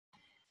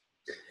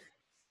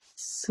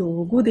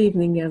So, good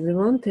evening,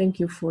 everyone. Thank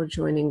you for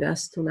joining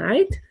us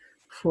tonight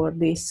for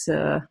this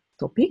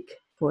topic,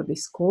 for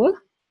this call.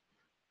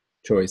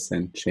 Choice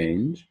and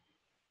change.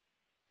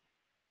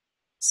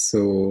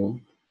 So,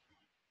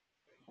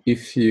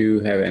 if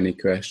you have any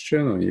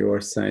question on your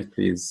side,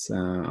 please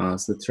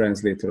ask the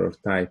translator or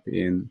type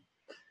in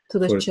to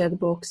the chat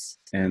box.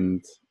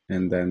 And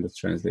then the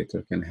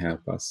translator can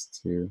help us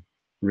to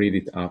read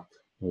it up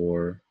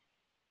or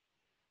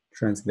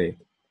translate.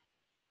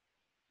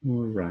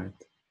 All right.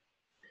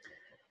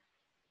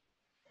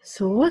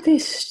 So what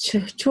is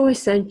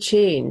choice and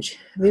change?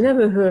 We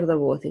never heard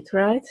about it,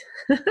 right?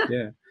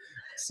 Yeah.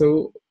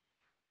 So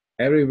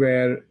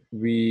everywhere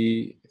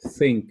we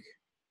think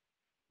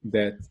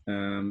that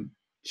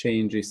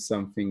change is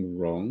something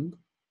wrong,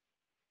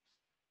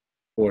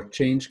 or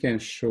change can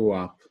show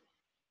up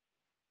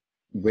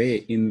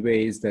in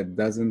ways that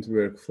doesn't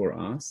work for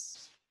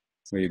us,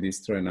 so you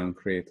destroy and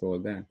uncreate all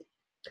that.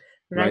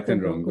 Right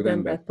and wrong, good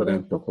and bad,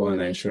 podunk, all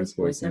nations,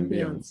 boys and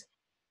beyonds.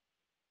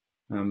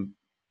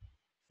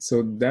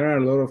 So there are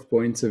a lot of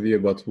points of view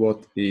about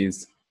what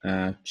is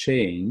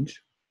change,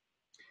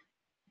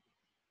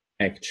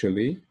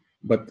 actually.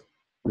 But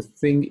the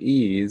thing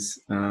is,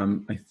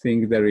 I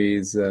think there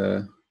is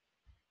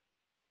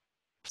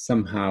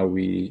somehow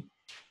we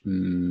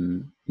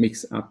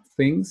mix up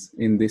things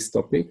in this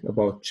topic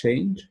about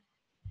change.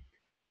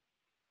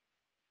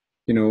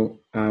 You know,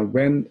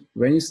 when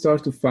you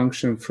start to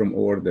function from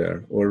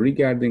order, or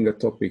regarding a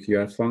topic, you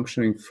are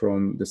functioning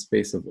from the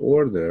space of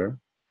order,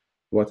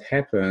 what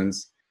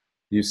happens,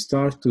 you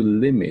start to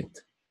limit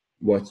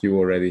what you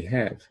already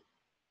have.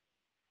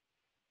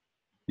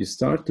 You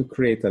start to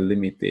create a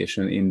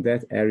limitation in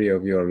that area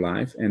of your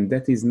life, and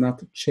that is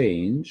not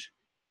change,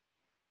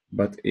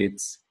 but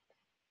it's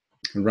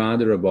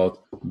rather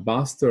about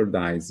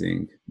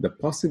bastardizing the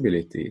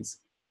possibilities.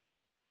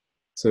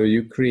 So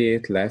you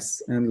create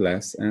less and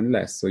less and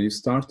less. So you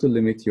start to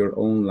limit your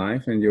own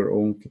life and your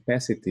own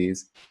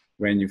capacities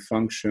when you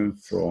function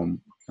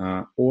from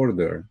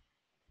order.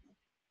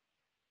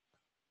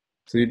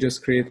 So you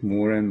just create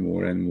more and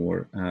more and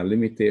more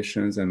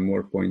limitations and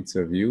more points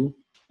of view,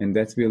 and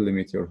that will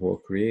limit your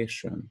whole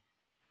creation.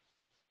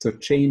 So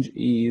change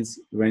is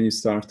when you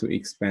start to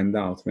expand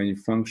out, when you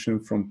function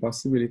from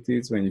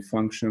possibilities, when you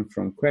function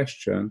from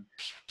question.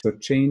 So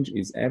change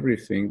is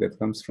everything that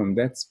comes from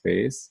that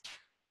space,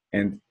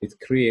 and it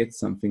creates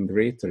something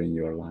greater in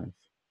your life.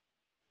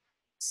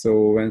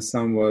 So when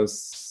someone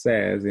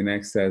says in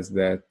excess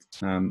that,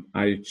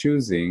 are you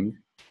choosing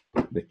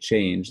the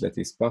change that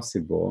is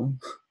possible?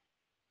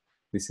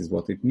 This is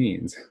what it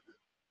means.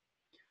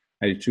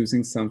 Are you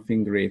choosing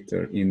something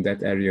greater in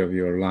that area of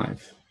your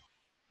life?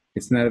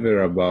 It's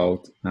never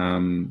about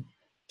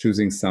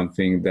choosing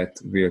something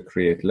that will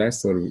create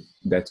less or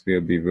that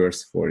will be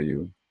worse for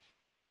you.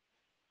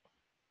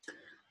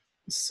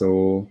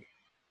 So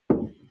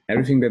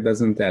everything that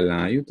doesn't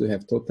allow you to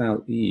have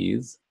total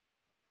ease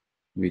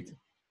with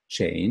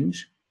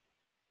change,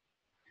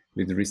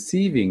 with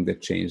receiving the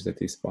change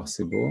that is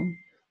possible,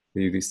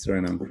 you destroy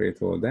and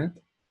uncreate all that.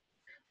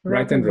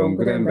 Right and wrong,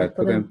 good and bad,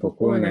 podunk,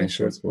 all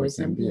nations, boys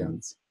and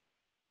beyonds.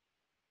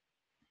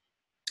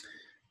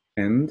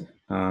 And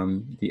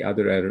the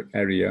other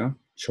area,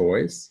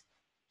 choice.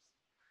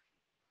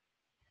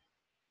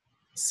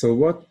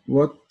 So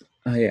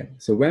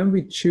so when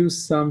we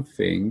choose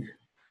something,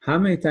 how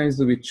many times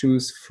do we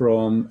choose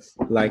from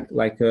like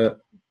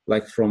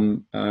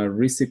from a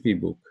recipe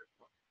book,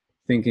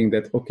 thinking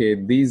that, okay,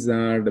 these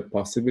are the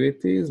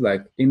possibilities,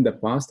 like in the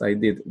past I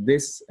did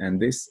this and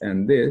this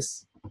and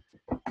this,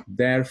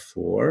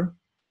 therefore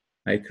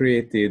I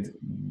created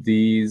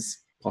these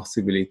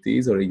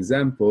possibilities or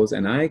examples,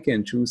 and I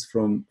can choose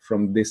from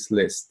this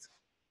list.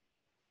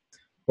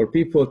 Or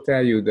people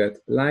tell you that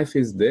life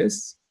is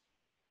this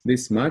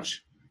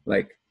much,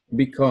 like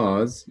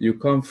because you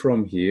come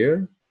from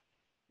here,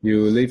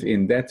 you live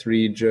in that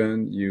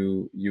region,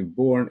 you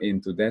born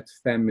into that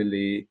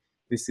family,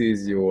 this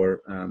is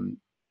your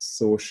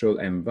social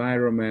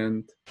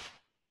environment,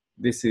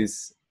 this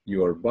is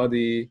your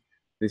body,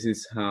 this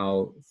is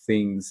how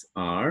things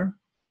are.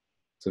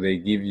 So they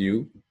give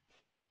you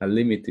a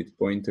limited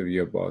point of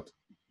view about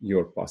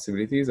your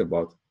possibilities,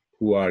 about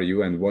who are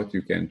you and what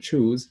you can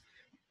choose,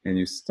 and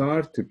you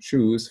start to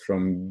choose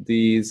from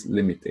these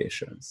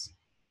limitations.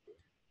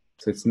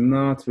 So it's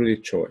not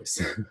really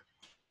choice.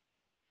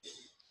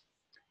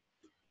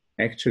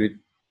 Actually,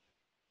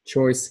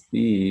 choice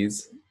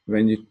is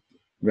when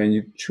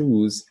you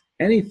choose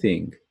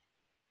anything.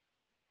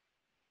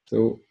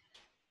 So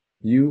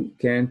you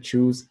can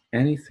choose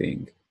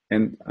anything.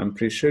 And I'm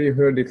pretty sure you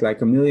heard it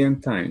like a million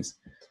times.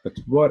 But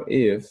what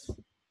if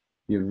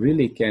you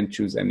really can't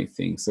choose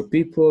anything? So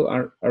people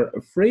are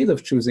afraid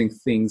of choosing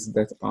things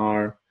that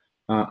are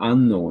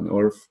unknown,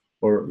 or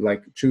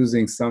like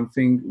choosing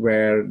something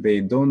where they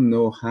don't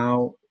know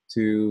how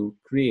to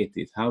create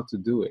it, how to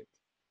do it.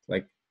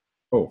 Like,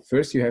 oh,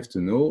 first you have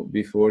to know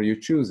before you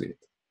choose it.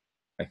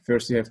 Like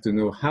first you have to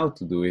know how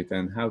to do it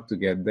and how to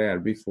get there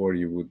before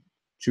you would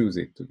choose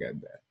it to get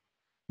there.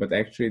 But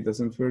actually it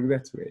doesn't work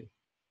that way.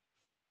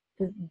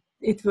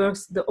 it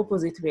works the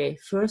opposite way.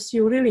 First,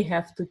 you really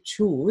have to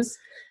choose,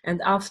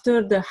 and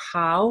after, the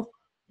how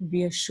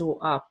will show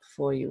up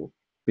for you.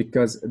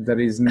 Because there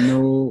is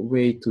no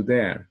way to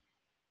there.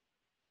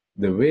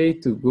 The way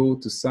to go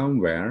to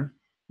somewhere,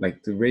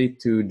 like the way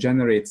to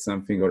generate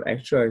something or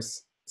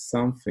actualize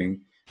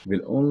something,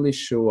 will only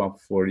show up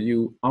for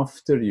you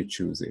after you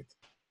choose it.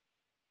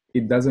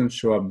 It doesn't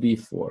show up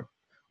before.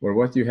 Or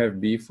what you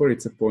have before,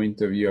 it's a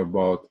point of view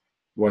about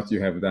what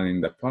you have done in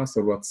the past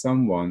or what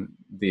someone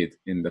did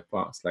in the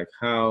past, like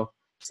how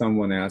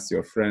someone else,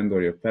 your friend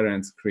or your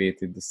parents,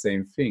 created the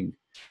same thing.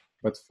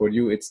 But for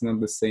you, it's not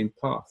the same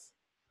path.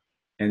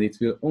 And it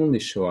will only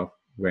show up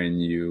when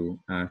you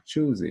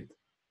choose it.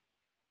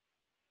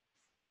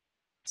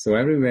 So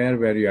everywhere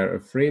where you are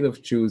afraid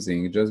of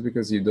choosing just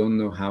because you don't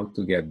know how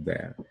to get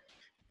there,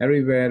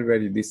 everywhere where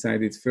you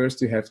decided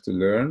first you have to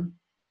learn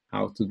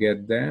how to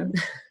get there,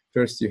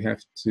 first you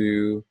have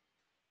to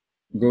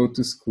go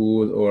to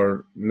school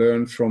or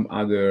learn from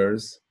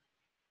others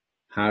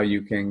how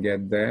you can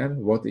get there,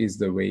 what is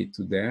the way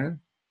to there,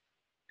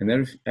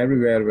 and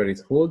everywhere where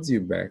it holds you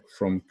back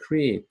from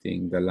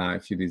creating the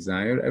life you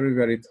desire,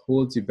 everywhere it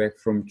holds you back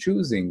from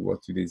choosing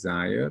what you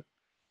desire,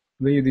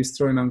 then you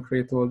destroy and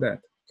uncreate all that.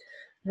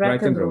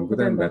 Right and wrong, good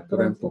and bad, put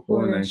and poke,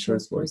 online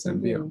shirts, boys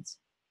and beyonds.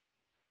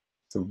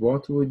 So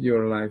what would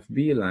your life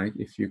be like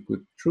if you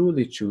could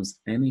truly choose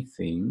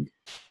anything?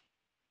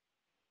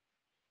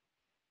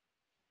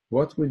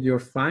 What would your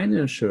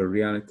financial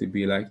reality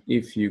be like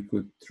if you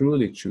could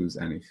truly choose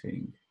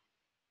anything?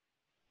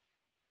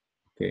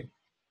 Okay,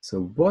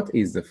 so what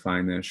is the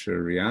financial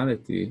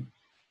reality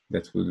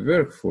that would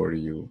work for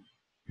you?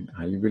 And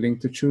are you willing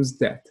to choose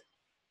that?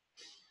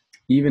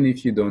 Even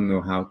if you don't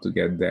know how to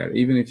get there,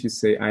 even if you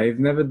say, I've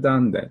never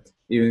done that,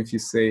 even if you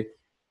say,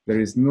 there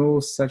is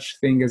no such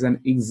thing as an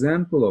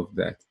example of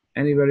that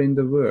anywhere in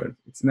the world,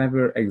 it's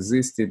never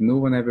existed, no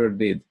one ever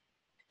did,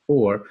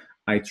 or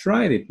I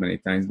tried it many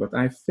times, but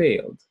I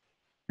failed.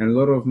 And a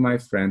lot of my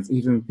friends,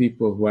 even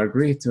people who are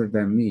greater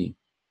than me,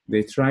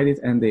 they tried it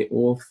and they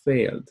all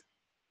failed.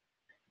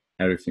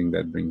 Everything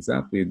that brings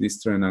up, we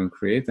destroy and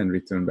uncreate and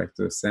return back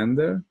to the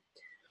sender.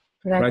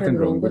 Right and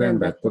wrong, good and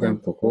bad, put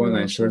and poke,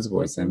 online shirts,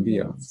 boys and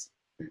beyonds.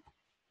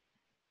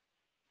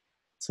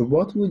 So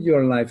what would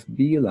your life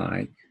be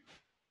like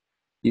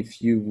if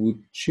you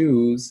would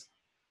choose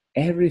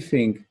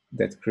everything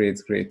that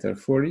creates greater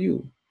for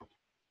you?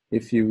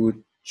 If you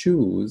would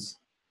choose,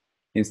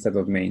 instead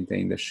of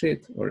maintain the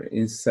shit, or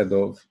instead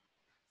of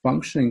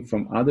functioning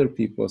from other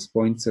people's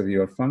points of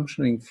view or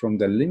functioning from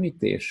the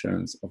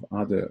limitations of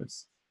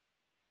others,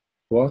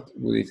 what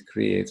would it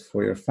create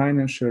for your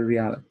financial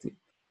reality?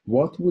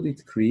 What would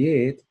it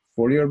create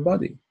for your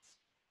body?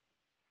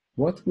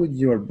 What would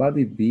your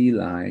body be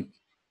like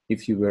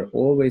if you were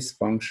always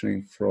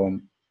functioning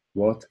from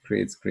what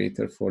creates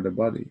greater for the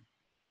body?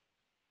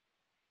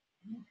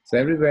 So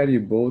everywhere you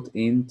bought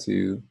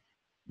into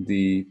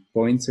the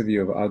points of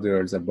view of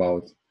others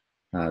about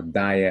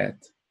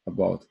diet,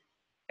 about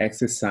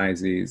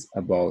exercises,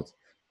 about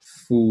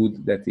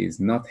food that is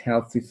not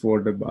healthy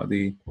for the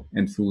body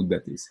and food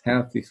that is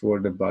healthy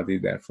for the body,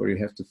 therefore you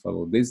have to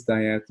follow this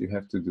diet, you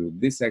have to do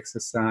this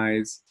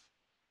exercise.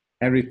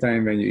 Every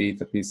time when you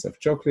eat a piece of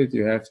chocolate,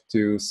 you have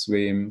to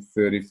swim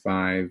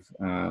 35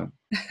 or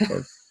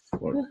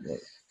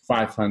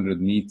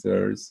 500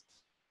 meters,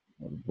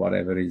 or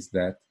whatever is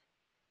that.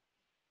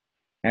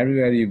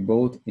 Everywhere you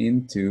bought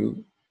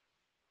into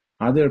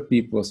other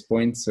people's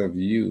points of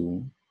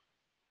view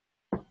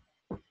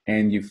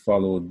and you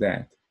follow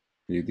that,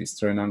 you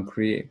destroy and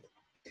uncreate.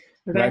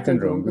 Right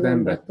and wrong, good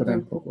and bad, put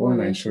and poke,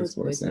 online shirts,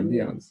 boys and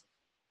beyonds.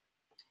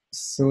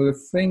 So the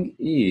thing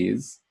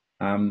is,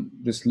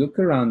 just look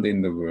around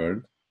in the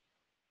world,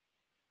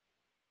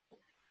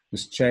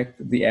 just check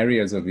the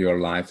areas of your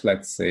life,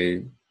 let's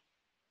say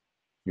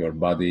your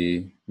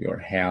body, your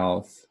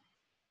health,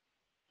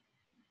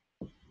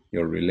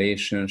 your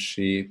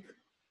relationship,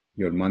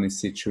 your money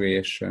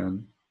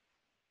situation.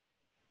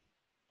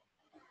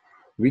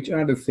 Which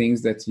are the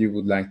things that you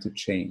would like to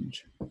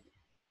change?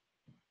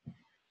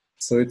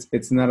 So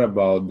it's not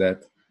about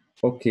that,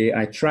 okay,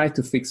 I try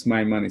to fix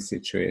my money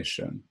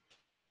situation.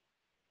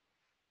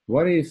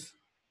 What if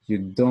you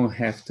don't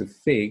have to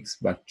fix,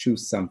 but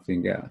choose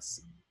something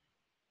else?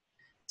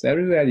 So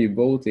everywhere you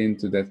bought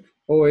into that,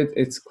 oh,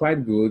 it's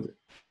quite good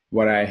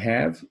what I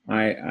have.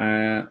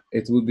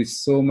 It would be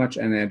so much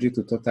energy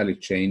to totally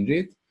change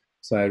it.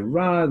 So I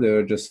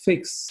rather just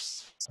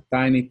fix a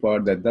tiny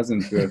part that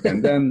doesn't work,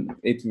 and then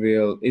it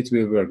will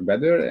work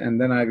better, and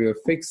then I will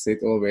fix it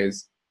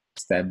always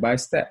step by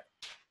step.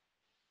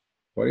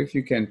 What if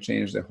you can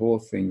change the whole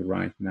thing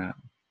right now?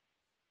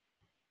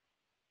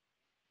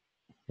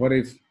 What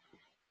if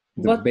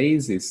the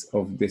basis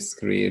of this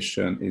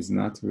creation is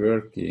not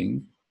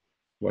working,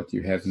 what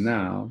you have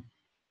now?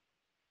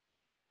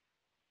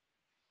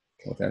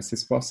 What else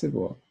is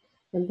possible?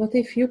 And what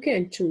if you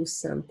can choose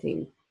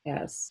something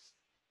else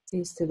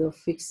instead of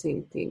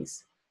fixing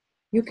things?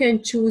 You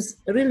can choose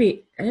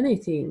really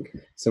anything.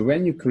 So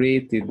when you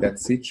created that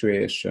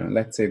situation,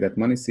 let's say that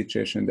money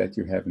situation that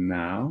you have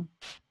now,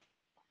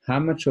 how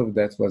much of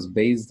that was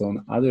based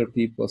on other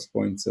people's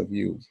points of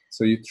view?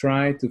 So you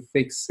try to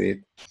fix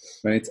it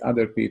when it's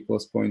other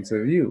people's points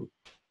of view.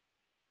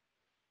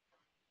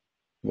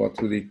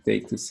 What would it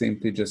take to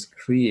simply just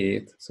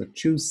create? So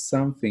choose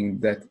something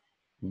that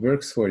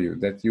works for you,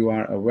 that you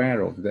are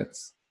aware of.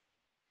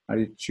 Are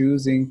you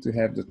choosing to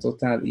have the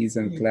total ease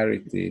and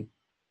clarity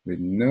with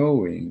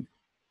knowing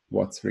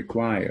what's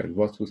required,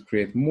 what would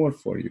create more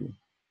for you?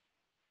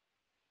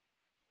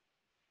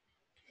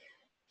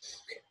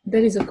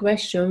 There is a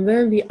question.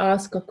 When we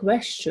ask a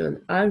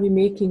question, are we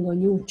making a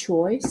new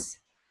choice?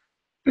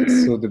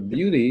 So the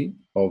beauty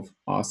of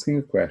asking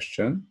a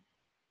question,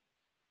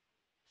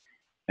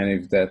 and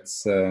if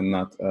that's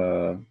not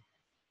a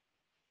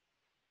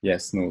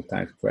yes no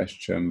type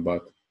question,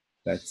 but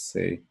let's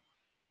say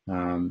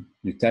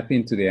you tap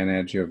into the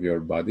energy of your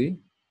body,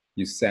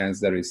 you sense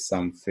there is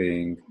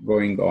something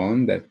going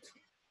on that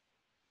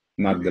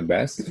not the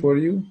best for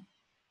you.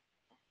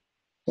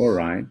 All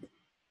right,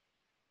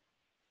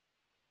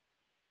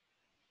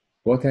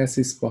 what else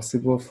is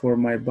possible for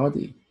my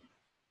body?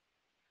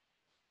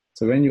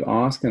 So when you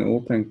ask an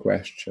open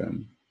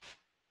question,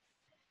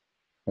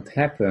 what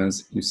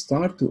happens, you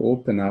start to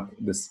open up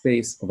the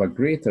space of a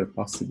greater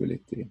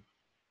possibility.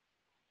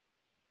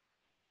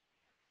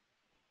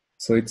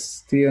 So it's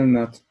still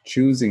not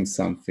choosing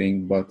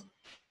something, but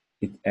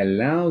it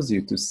allows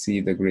you to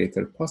see the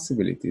greater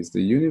possibilities.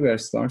 The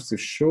universe starts to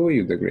show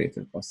you the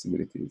greater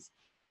possibilities.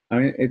 I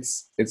mean,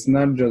 it's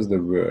not just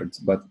the words,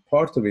 but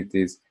part of it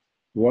is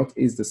what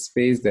is the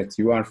space that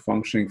you are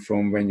functioning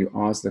from when you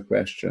ask the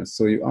question.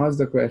 So you ask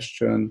the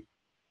question,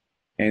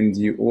 and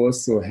you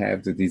also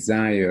have the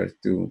desire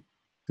to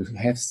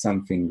have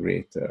something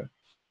greater.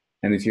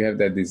 And if you have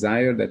that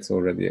desire, that's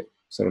already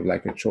sort of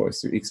like a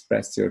choice. You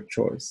express your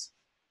choice,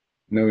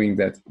 knowing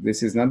that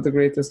this is not the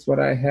greatest what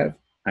I have.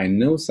 I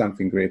know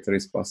something greater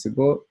is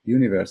possible.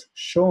 Universe,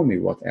 show me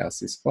what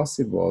else is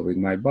possible with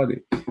my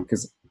body,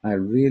 because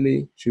I'm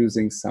really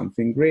choosing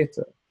something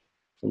greater.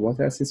 So what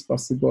else is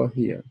possible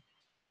here?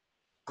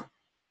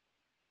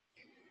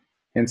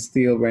 And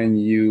still, when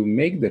you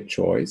make the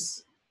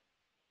choice,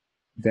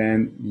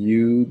 then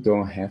you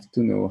don't have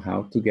to know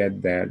how to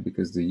get there,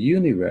 because the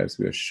universe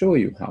will show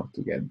you how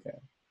to get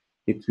there.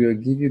 It will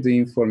give you the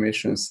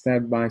information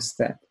step by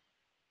step.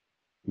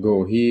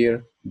 Go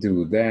here,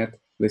 do that,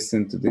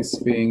 listen to this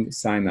thing,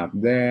 sign up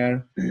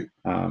there,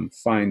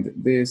 find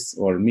this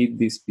or meet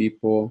these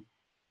people.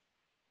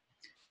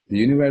 The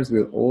universe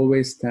will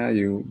always tell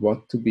you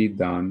what to be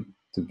done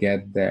to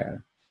get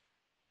there.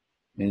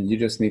 And you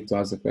just need to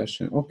ask the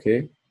question,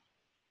 okay,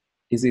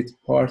 is it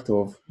part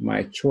of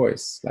my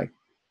choice? Like,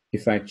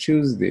 if I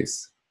choose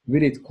this,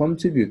 will it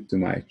contribute to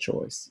my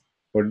choice?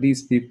 For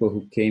these people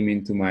who came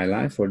into my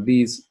life, or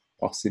these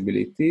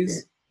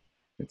possibilities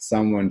that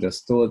someone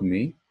just told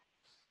me,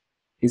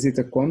 is it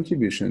a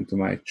contribution to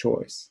my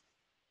choice?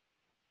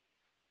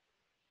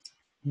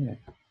 Yeah,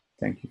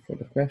 thank you for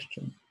the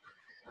question.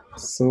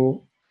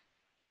 So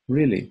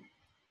really,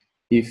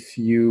 if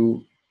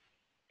you,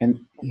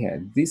 and yeah,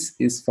 this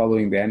is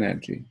following the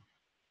energy.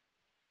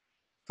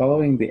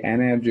 Following the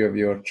energy of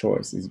your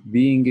choice is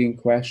being in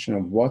question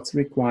of what's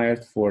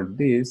required for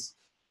this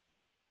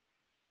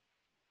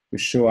to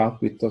show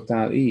up with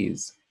total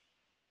ease.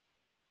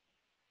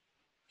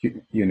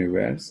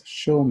 Universe,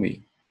 show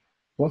me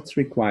what's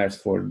required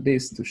for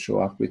this to show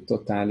up with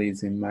total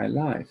ease in my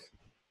life.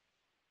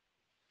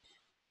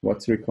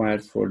 What's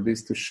required for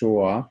this to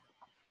show up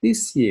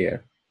this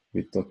year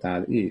with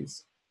total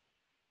ease.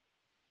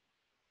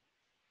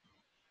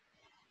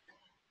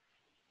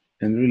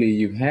 And really,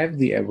 you have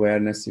the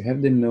awareness, you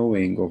have the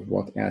knowing of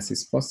what else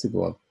is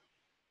possible.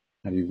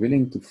 Are you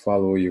willing to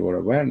follow your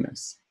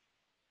awareness?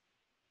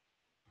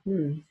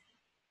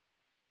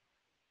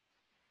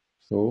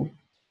 So,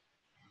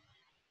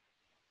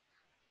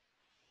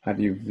 are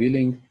you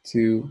willing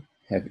to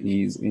have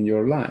ease in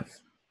your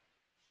life?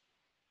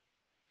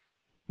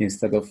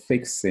 Instead of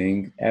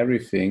fixing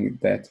everything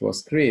that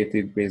was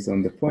created based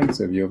on the points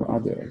of view of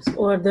others.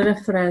 Or the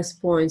reference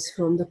points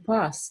from the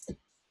past.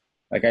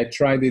 Like, I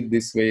tried it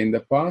this way in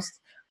the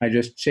past. I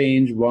just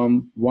change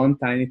one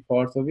tiny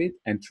part of it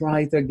and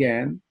try it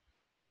again.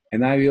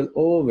 And I will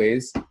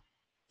always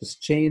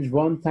just change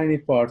one tiny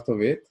part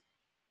of it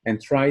and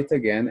try it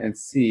again and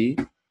see,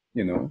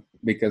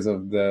 because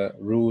of the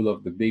rule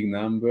of the big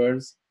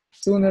numbers,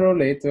 sooner or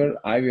later,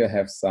 I will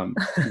have some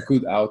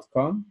good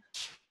outcome.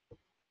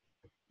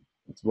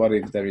 But what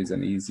if there is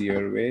an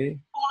easier way?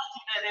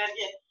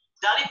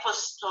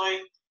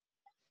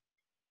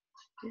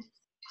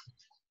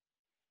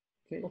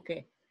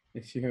 Okay.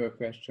 If you have a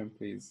question,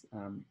 please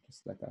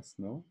just let us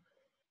know.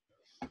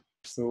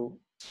 So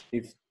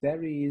if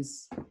there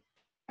is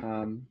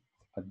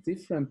a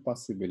different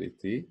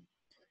possibility,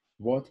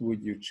 what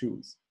would you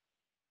choose?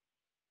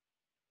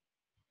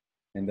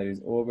 And there is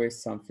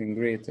always something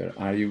greater.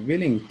 Are you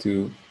willing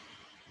to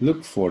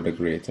look for the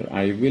greater?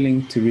 Are you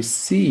willing to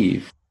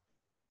receive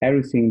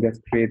everything that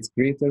creates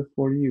greater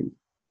for you.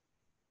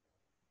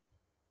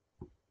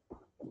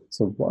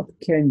 So what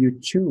can you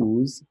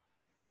choose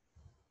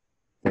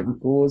that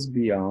goes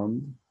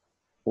beyond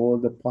all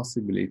the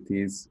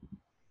possibilities?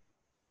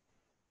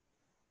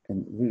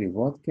 And really,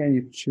 what can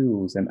you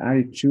choose? And are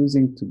you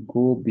choosing to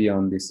go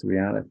beyond this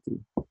reality?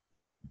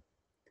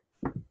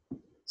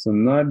 So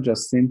not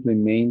just simply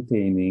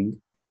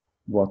maintaining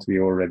what we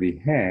already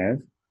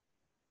have,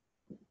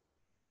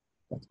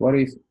 but what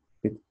if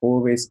it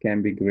always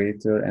can be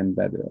greater and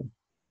better?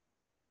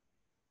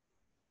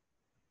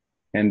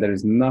 And there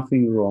is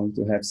nothing wrong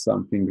to have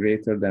something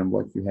greater than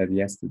what you had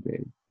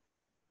yesterday.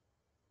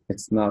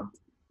 It's not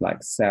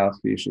like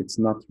selfish, it's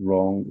not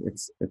wrong,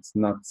 it's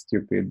not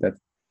stupid that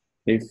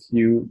if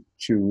you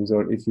choose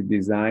or if you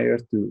desire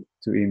to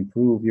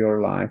improve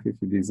your life, if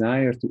you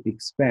desire to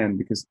expand,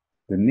 because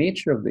the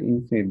nature of the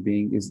infinite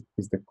being is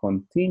the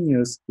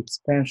continuous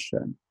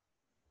expansion.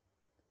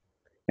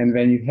 And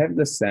when you have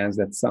the sense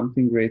that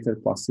something greater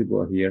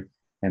possible here,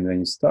 and when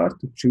you start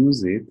to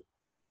choose it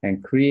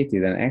and create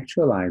it and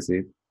actualize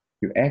it,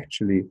 you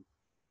actually,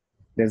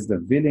 there's the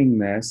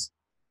willingness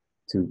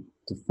to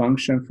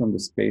function from the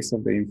space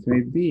of the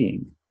infinite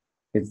being.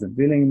 It's the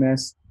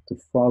willingness to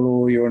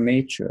follow your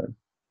nature,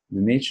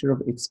 the nature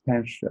of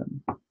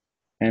expansion.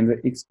 And the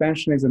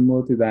expansion is a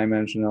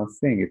multidimensional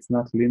thing. It's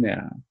not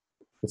linear.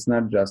 It's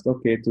not just,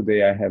 okay,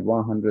 today I have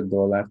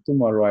 $100,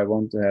 tomorrow I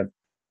want to have,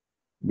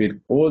 with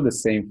all the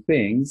same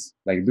things,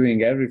 like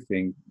doing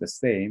everything the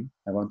same,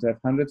 I want to have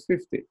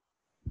 150.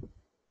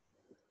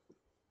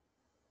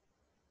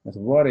 But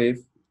what if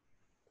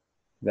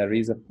there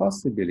is a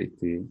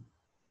possibility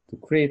to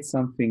create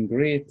something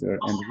greater,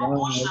 and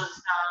while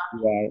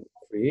you are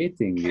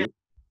creating it,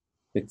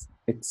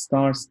 it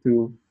starts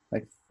to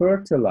like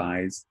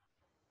fertilize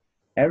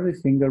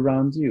everything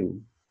around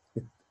you.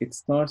 It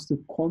starts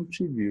to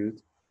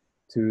contribute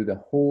to the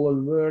whole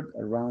world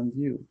around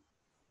you.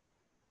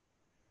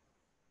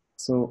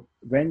 So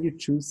when you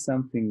choose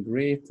something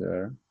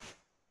greater,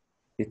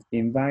 it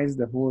invites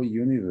the whole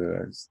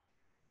universe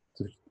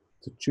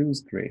to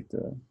choose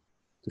greater,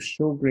 to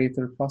show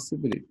greater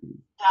possibility.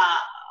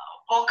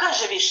 Oh.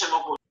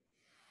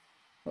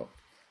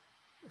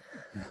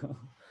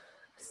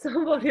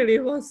 Someone really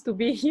wants to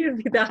be here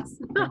with us.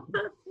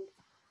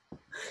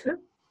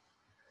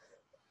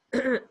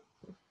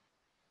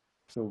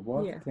 So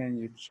what can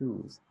you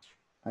choose?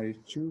 Are you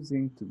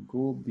choosing to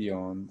go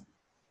beyond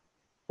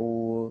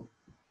all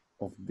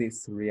of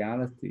this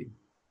reality?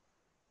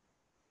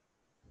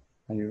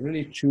 Are you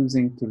really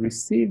choosing to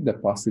receive the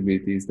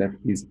possibilities that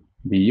is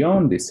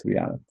beyond this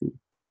reality?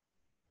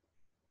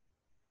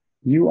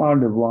 You are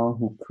the one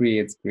who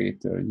creates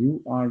greater.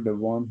 You are the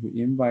one who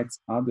invites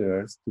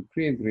others to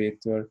create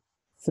greater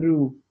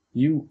through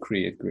you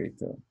create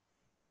greater.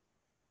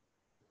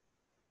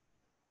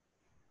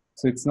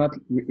 So it's not,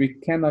 we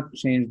cannot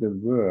change the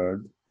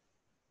world.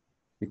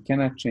 We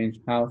cannot change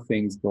how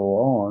things go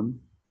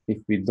on if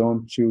we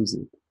don't choose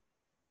it.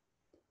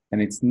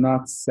 And it's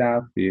not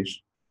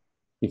selfish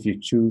if you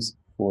choose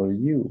for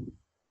you.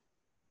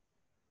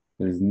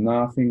 There is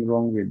nothing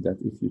wrong with that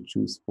if you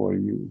choose for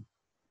you.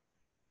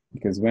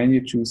 Because when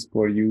you choose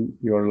for you,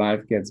 your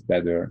life gets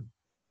better.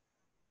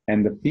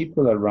 And the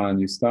people around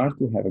you start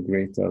to have a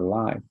greater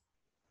life.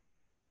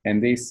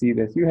 And they see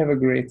that you have a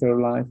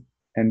greater life,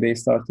 and they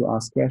start to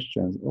ask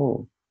questions.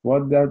 Oh,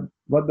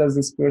 what does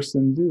this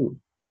person do?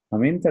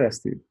 I'm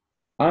interested.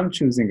 I'm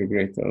choosing a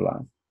greater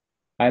life.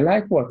 I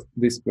like what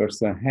this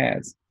person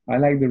has. I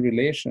like the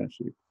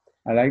relationship.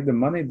 I like the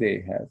money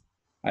they have.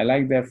 I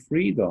like their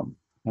freedom.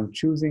 I'm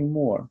choosing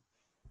more.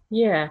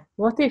 Yeah,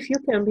 what if you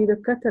can be the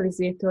catalyst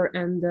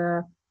and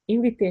the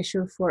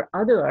invitation for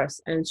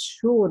others and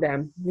show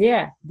them,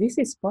 yeah, this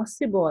is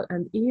possible,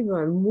 and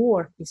even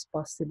more is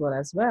possible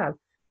as well.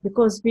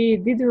 Because we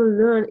didn't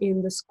learn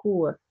in the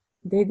school.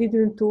 They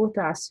didn't taught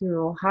us,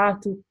 how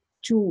to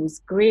choose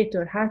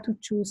greater, how to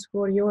choose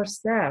for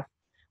yourself.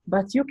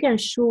 But you can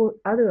show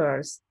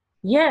others,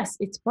 yes,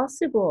 it's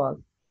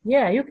possible.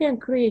 Yeah, you can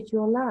create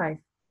your life.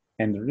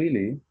 And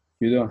really,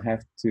 you don't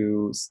have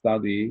to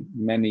study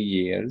many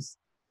years.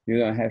 You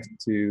don't have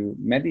to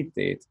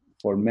meditate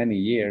for many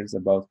years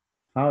about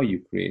how you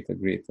create a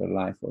greater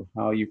life or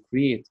how you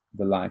create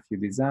the life you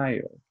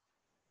desire.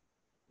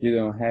 You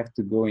don't have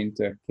to go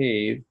into a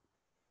cave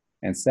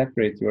and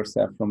separate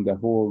yourself from the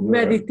whole world.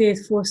 Meditate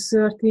for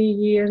 30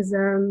 years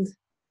and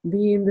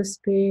be in the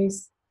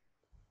space.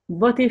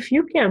 But if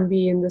you can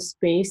be in the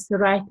space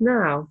right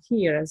now,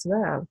 here as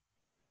well,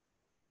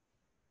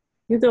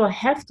 you don't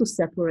have to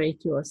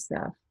separate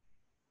yourself.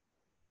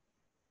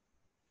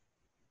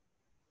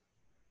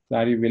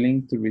 Are you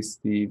willing to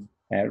receive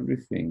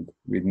everything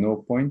with no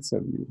points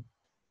of view?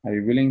 Are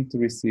you willing to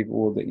receive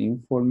all the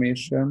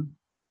information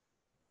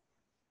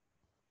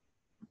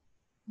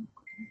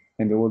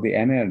and all the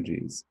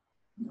energies?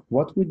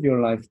 What would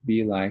your life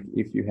be like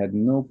if you had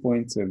no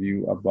points of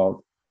view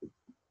about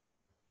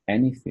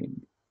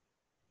anything?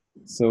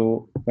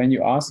 So when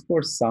you ask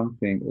for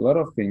something, a lot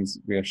of things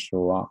will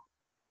show up.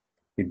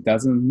 It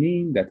doesn't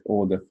mean that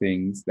all the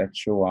things that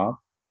show up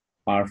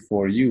are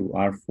for you,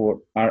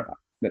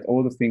 that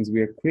all the things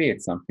will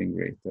create something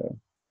greater.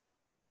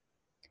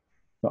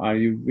 So are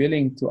you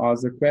willing to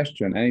ask the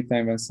question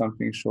anytime when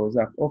something shows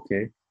up,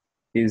 okay,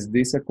 is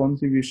this a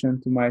contribution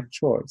to my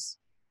choice?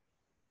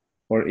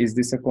 Or is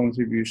this a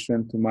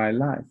contribution to my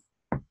life?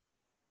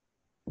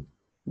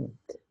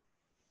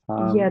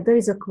 Yeah, there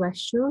is a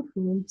question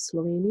from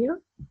Slovenia.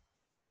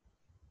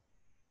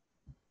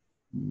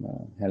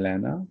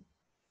 Helena, I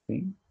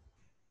think.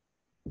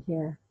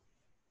 Yeah.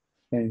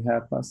 Can you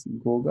help us,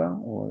 Goga,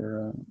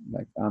 or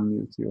like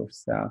unmute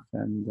yourself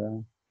and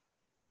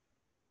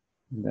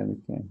then we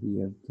can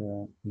hear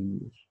the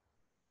English.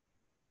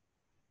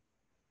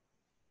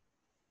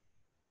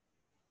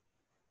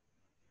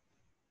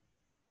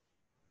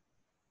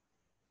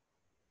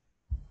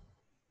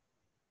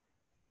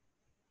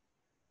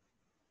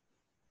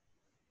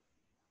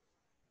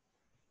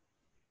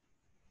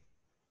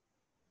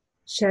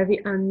 Shall we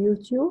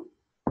unmute you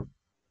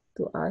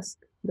to ask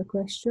the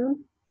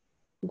question,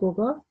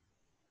 Goga?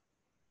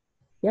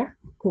 Yeah,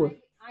 cool.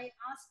 I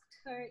asked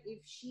her if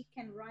she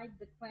can write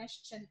the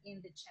question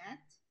in the chat.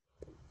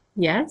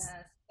 Yes.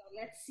 So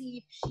let's see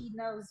if she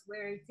knows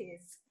where it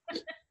is.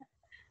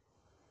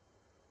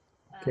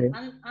 Okay.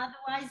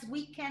 Otherwise,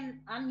 we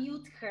can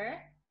unmute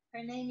her.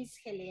 Her name is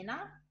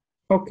Helena.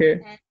 Okay.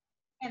 And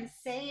you can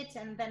say it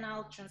and then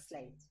I'll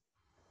translate.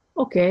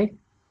 Okay.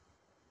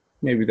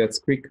 Maybe that's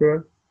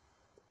quicker.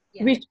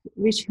 Yeah.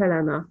 Which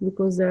Helena?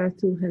 Because there are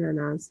two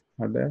Helenas.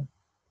 Are there?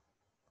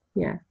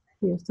 Yeah,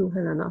 here's two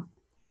Helena.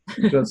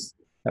 Just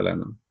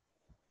Helena,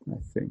 I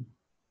think.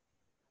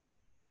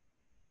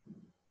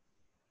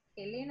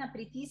 Helena,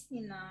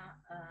 pritisni na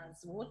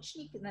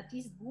zvočnik, na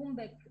tisti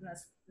gumbek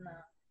na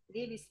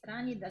levi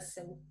strani,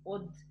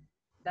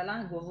 da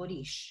lahko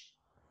govoriš.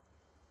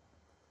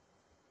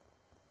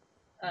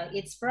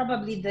 It's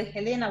probably the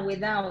Helena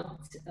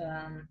without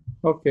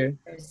okay.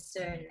 her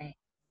surname.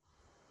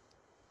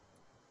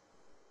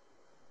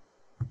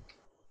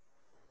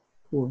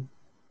 Cool.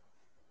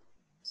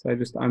 So I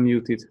just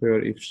unmuted her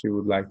if she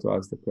would like to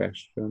ask the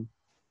question.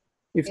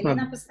 If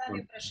Helena not,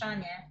 postavi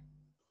vprašanje.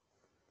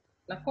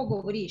 Lahko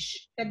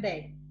govoriš.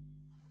 Kadej.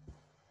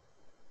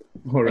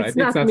 all right, It's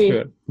not me.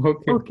 Her.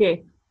 Okay.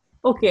 Okay.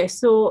 Okay,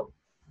 so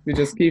we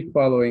just keep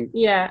following.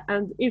 Yeah,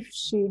 and if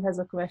she has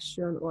a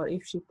question or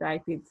if she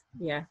type it,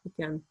 yeah, we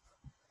can.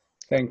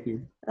 Thank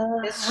you.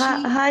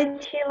 Hi,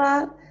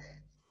 Sheila.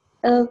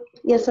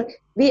 Yes, sir.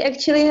 We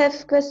actually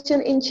have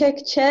question in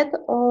Czech chat,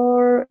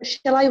 or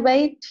shall I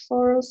wait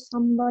for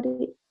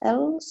somebody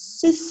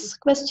else's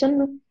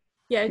question?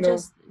 Yeah, No.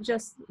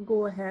 just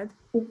go ahead.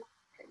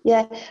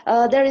 Yeah,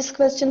 there is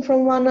question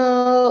from one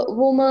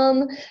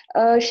woman.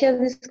 She has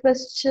this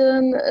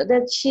question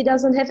that she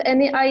doesn't have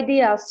any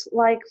ideas.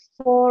 Like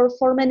for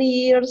many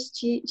years,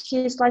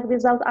 she's like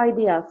without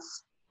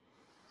ideas.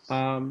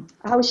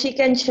 How she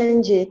can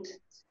change it?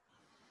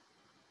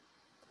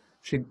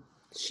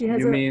 She has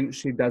you mean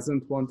she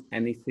doesn't want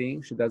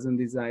anything? She doesn't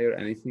desire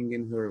anything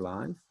in her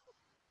life?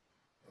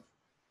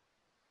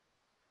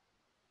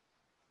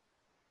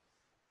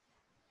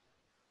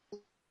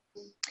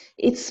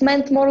 It's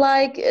meant more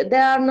like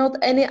there are not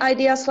any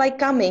ideas like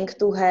coming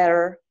to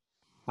her.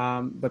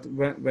 But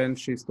when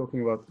she's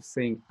talking about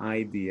saying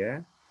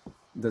idea,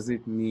 does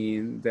it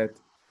mean that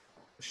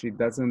she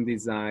doesn't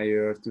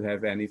desire to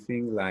have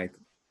anything like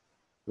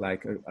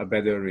a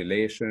better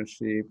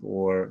relationship,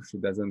 or she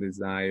doesn't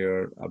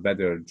desire a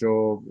better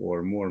job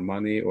or more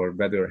money or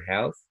better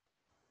health?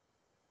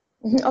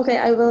 Okay,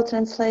 I will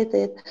translate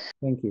it.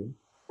 Thank you.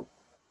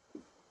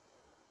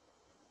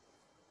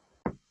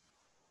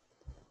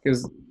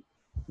 Because,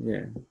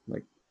 yeah,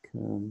 like,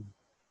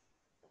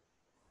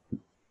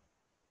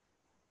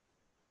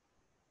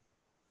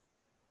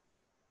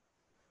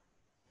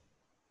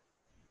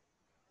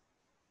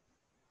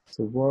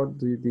 so what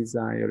do you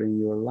desire in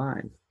your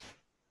life?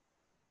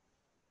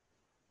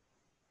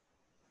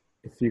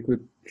 If you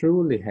could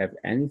truly have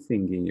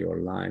anything in your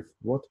life,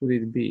 what would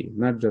it be?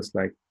 Not just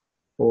like,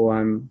 oh,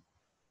 I'm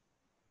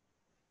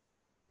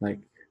like,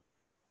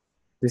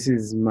 this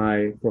is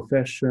my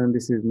profession,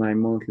 this is my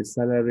monthly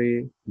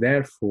salary,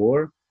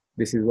 therefore,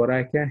 this is what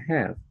I can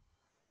have.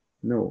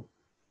 No.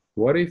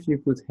 What if you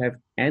could have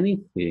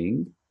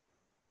anything?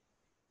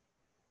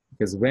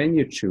 Because when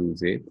you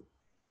choose it,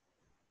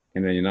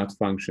 and then you not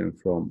function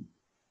from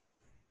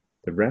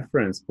the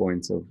reference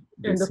points of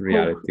this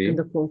reality. And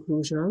the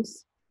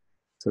conclusions.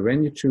 So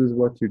when you choose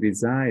what you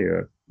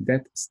desire,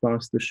 that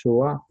starts to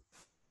show up.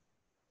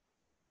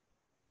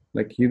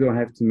 Like, you don't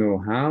have to know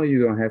how,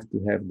 you don't have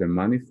to have the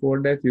money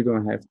for that, you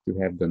don't have to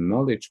have the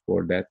knowledge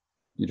for that,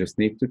 you just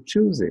need to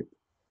choose it.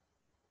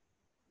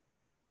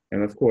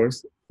 And of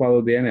course,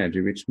 follow the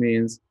energy, which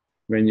means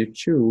when you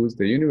choose,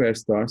 the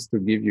universe starts to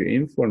give you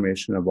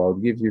information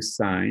about, give you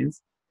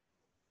signs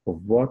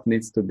of what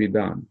needs to be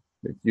done.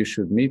 That you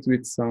should meet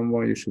with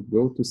someone, you should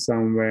go to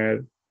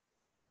somewhere,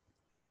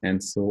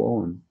 and so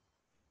on.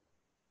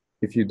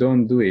 If you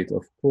don't do it,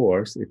 of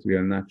course, it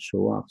will not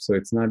show up. So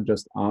it's not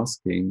just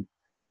asking,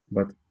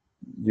 but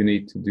you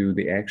need to do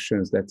the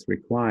actions that's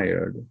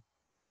required.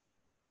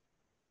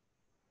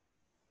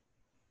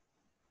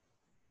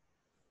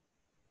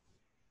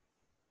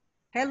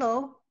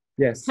 Hello,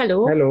 Yes.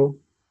 Hello. Hello.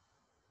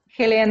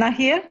 Helena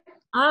here.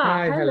 Ah,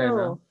 Hi, Helena.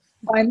 hello.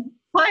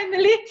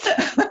 Finally.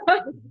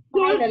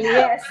 Finally,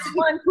 yes.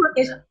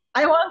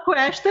 I want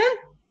question,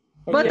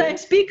 but Yeah. I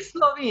speak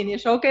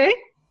Slovenish, okay?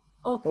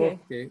 Okay.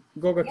 Okay.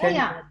 Goga, Yeah, can you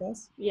yeah. help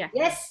us? Yeah.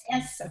 Yes,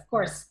 yes, of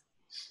course.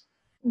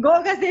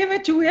 Goga, zdaj me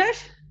čuješ?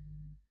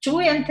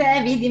 Čujem te,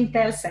 vidim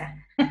te vse.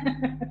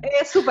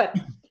 Super.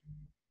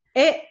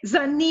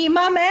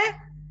 Zanima me,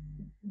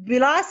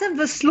 bila sem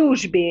v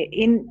službi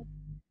in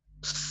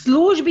v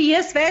službi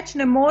jaz več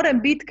ne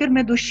morem biti, ker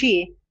me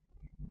duši.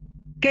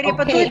 Ker je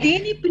pa to Okej.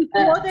 edini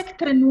prihodek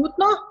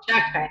trenutno.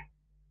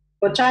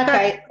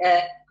 Počakaj,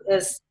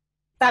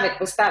 stavek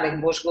po stavek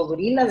boš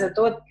govorila,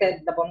 zato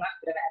da bom lahko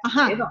prevedla.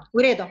 Aha,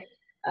 v redu.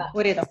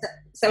 V redu.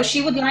 So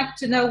she would like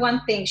to know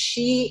one thing.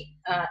 She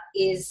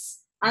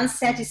is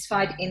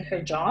unsatisfied in her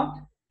job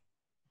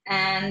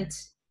and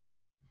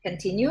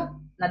continue,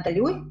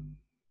 nadaljuj.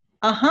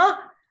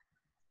 Aha.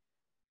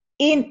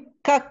 In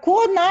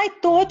kako naj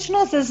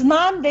točno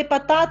zaznam, da je pa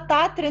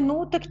ta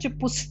trenutek, če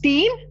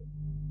pustim,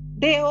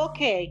 da je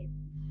okej?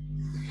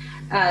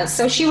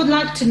 So she would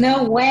like to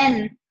know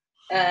when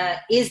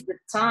is the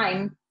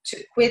time to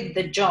quit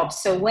the job.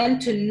 So when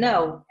to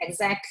know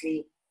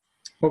exactly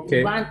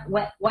Okay.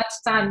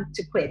 what's time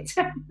to quit.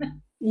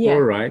 Yeah.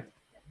 All right.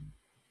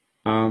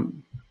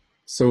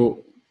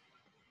 So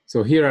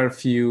here are a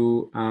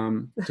few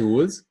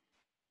tools.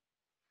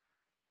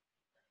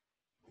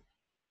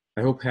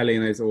 I hope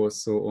Helena is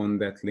also on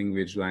that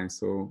language line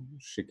so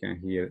she can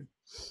hear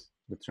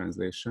the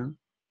translation.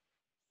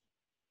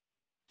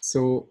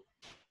 So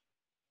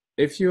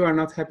if you are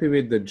not happy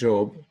with the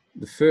job,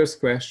 the first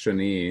question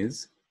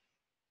is,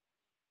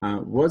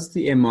 what's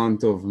the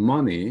amount of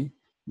money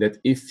that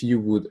if you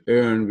would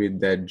earn with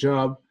that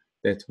job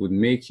that would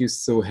make you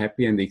so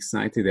happy and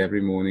excited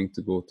every morning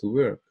to go to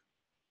work?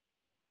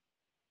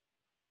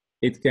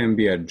 It can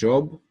be a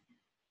job,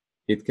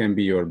 it can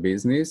be your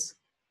business.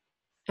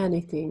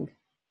 Anything.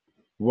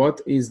 What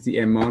is the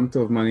amount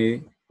of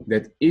money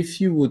that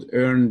if you would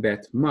earn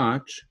that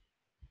much,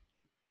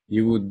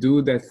 you would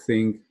do that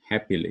thing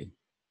happily?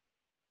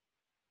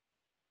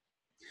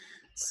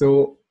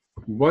 So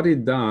what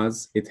it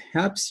does, it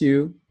helps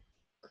you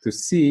to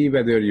see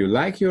whether you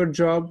like your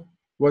job,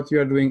 what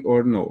you are doing,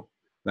 or no.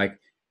 Like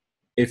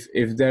if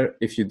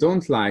you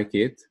don't like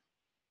it,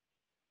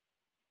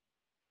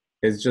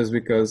 it's just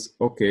because,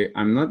 okay,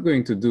 I'm not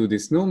going to do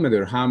this no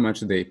matter how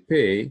much they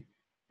pay.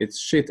 It's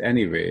shit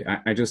anyway.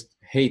 I just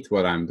hate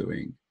what I'm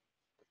doing.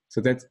 So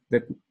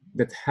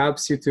that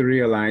helps you to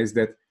realize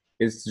that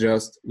it's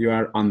just you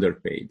are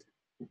underpaid.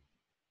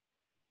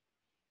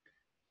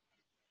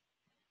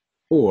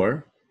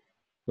 Or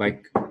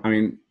like, I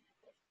mean,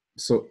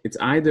 so it's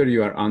either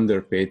you are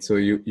underpaid, so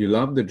you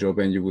love the job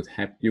and you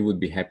would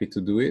be happy to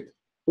do it,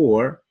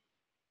 or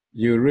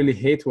you really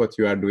hate what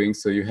you are doing,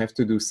 so you have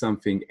to do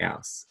something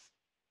else.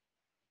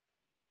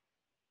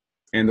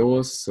 And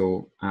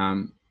also,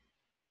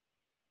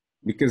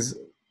 because,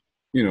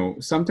 you know,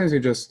 sometimes we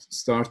just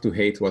start to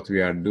hate what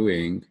we are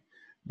doing,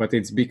 but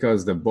it's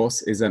because the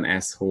boss is an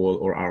asshole,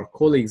 or our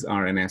colleagues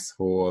are an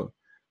asshole,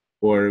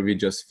 or we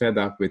just fed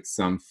up with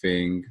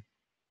something,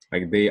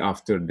 like day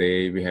after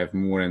day, we have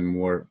more and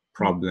more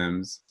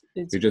problems.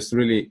 We just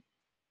really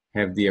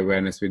have the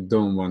awareness we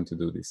don't want to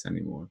do this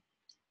anymore.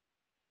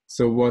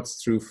 So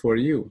what's true for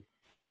you?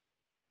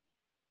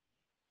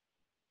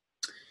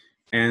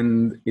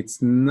 And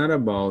it's not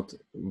about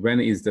when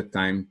is the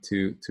time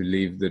to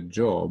leave the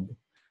job,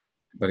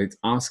 but it's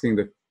asking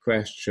the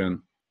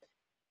question,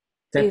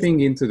 tapping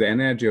into the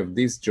energy of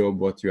this job,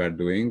 what you are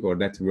doing, or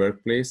that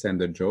workplace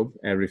and the job,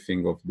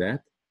 everything of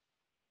that.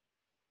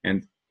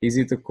 And is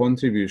it a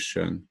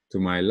contribution to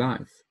my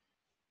life?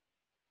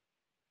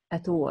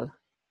 At all,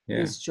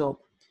 Yeah. this job.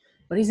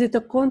 Or is it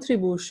a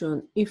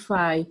contribution if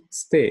I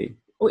stay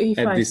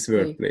at this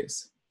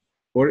workplace?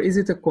 Or is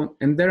it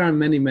and there are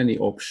many, many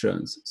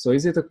options. So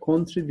is it a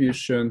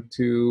contribution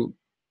to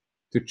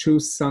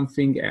choose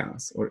something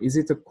else? Or is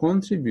it a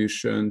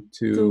contribution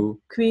to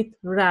quit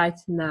right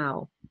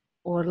now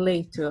or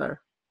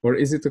later? Or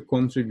is it a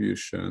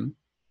contribution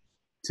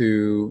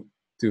to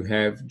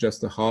have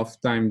just a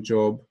half-time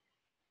job?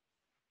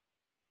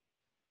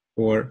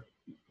 Or,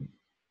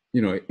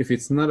 you know, if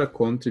it's not a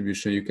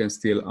contribution, you can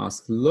still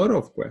ask a lot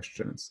of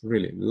questions,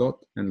 really, lot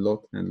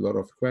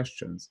of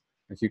questions.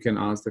 Like you can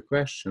ask the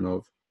question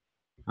of,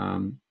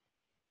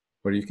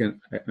 or you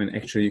can, I mean,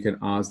 actually you can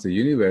ask the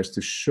universe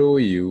to show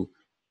you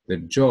the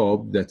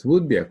job that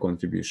would be a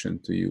contribution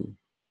to you.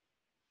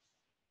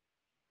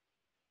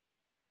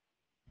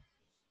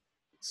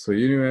 So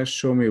universe,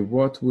 show me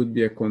what would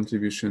be a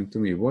contribution to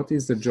me. What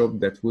is the job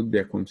that would be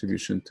a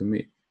contribution to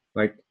me?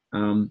 Like,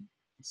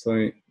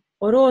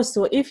 Or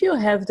also, if you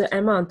have the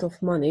amount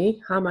of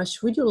money, how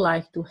much would you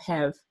like to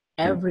have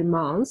every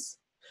month?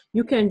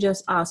 You can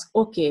just ask,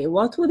 okay,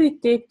 what would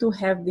it take to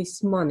have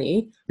this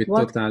money? With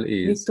total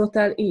ease. With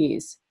total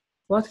ease.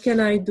 What can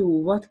I do?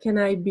 What can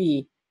I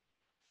be?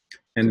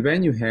 And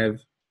when you have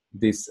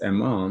this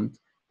amount,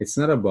 it's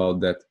not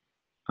about that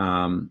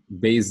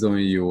based on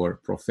your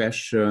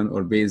profession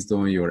or based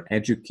on your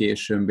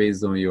education,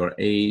 based on your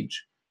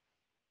age.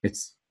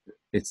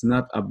 It's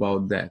not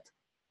about that.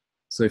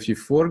 So if you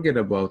forget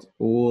about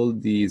all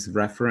these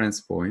reference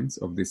points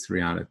of this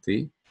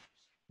reality,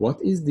 what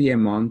is the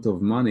amount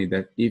of money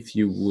that if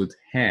you would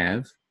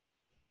have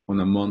on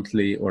a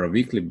monthly or a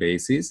weekly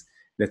basis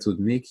that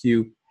would make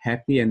you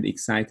happy and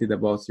excited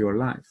about your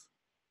life?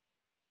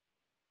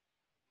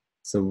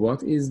 So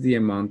what is the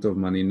amount of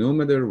money, no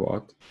matter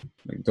what?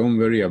 Like, don't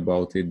worry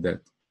about it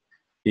that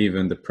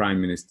even the prime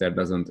minister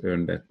doesn't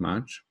earn that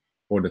much,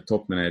 or the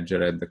top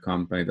manager at the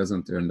company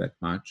doesn't earn that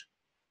much.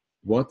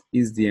 What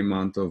is the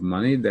amount of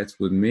money that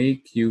would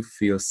make you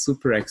feel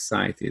super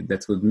excited,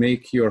 that would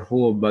make your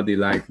whole body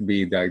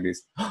be like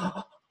this?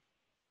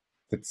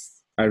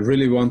 I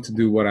really want to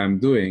do what I'm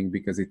doing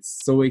because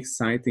it's so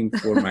exciting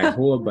for my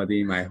whole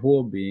body, my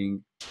whole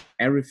being.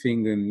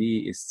 Everything in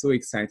me is so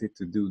excited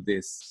to do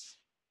this,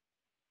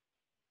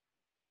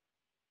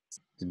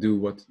 to do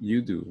what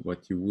you do,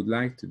 what you would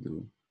like to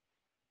do.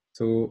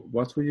 So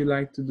what would you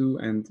like to do,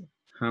 and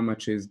how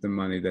much is the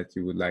money that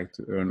you would like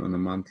to earn on a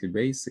monthly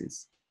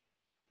basis?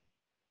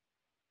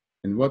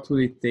 And what will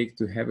it take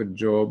to have a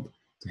job,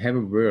 to have a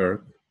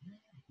work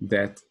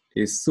that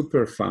is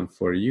super fun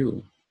for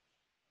you?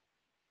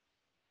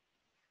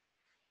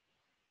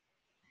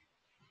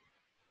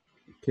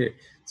 Okay,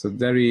 so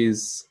there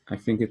is, I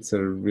think it's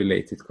a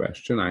related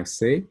question, I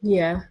say.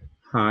 Yeah.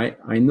 Hi,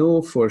 I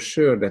know for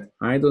sure that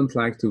I don't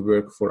like to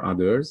work for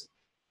others,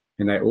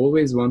 and I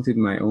always wanted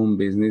my own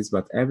business,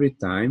 but every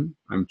time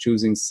I'm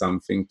choosing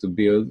something to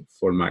build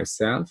for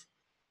myself,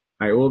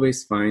 I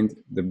always find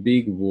the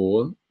big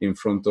wall in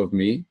front of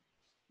me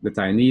that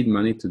I need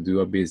money to do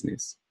a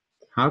business.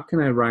 How can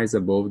I rise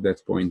above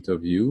that point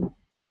of view?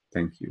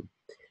 Thank you.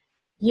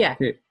 Yeah.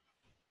 Okay.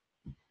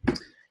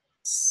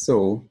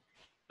 So,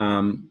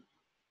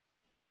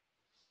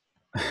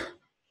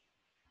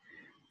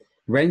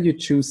 when you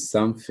choose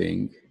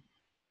something,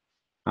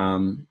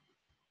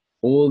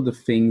 all the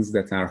things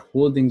that are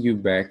holding you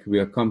back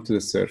will come to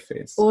the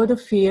surface. All the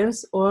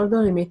fears, all the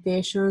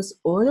limitations,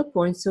 all the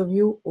points of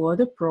view, all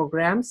the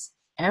programs,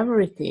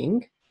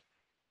 everything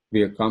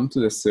will come to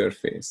the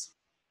surface.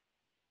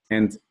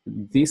 And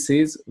this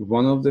is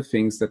one of the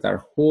things that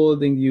are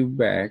holding you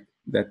back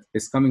that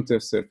is coming to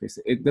the surface.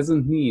 It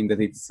doesn't mean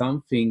that it's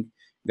something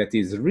that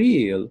is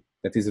real,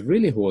 that is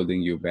really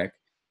holding you back.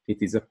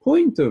 It is a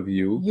point of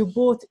view you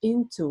bought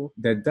into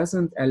that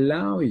doesn't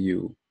allow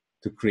you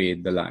to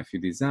create the life you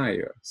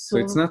desire. So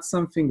it's not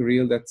something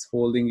real that's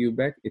holding you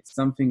back. It's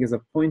something as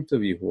a point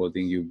of view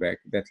holding you back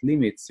that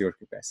limits your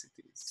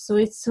capacities. So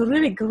it's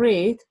really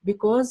great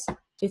because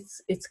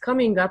it's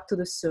coming up to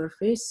the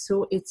surface,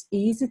 so it's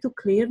easy to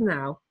clear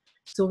now.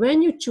 So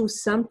when you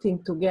choose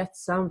something to get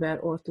somewhere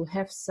or to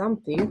have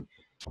something,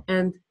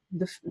 and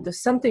the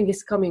something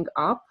is coming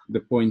up, the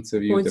points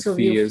of view, the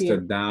fears, the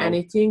doubt,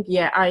 anything,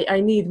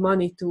 I need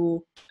money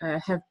to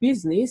have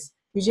business,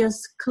 you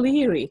just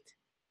clear it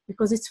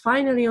because it's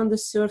finally on the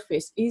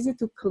surface, easy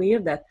to clear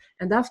that,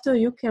 and after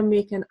you can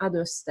make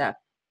another step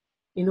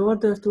in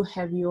order to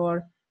have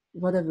your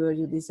whatever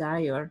you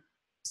desire.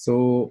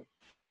 So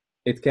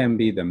it can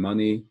be the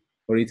money,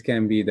 or it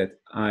can be that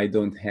I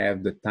don't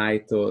have the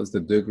titles,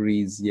 the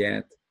degrees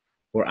yet,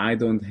 or I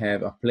don't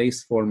have a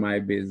place for my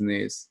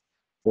business,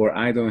 or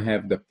I don't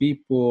have the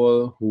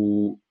people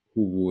who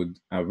would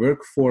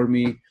work for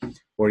me,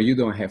 or you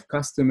don't have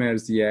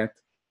customers yet.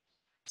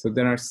 So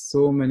there are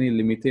so many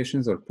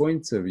limitations or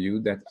points of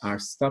view that are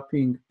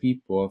stopping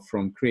people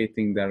from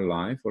creating their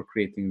life or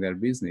creating their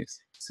business.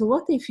 So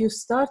what if you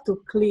start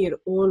to clear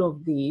all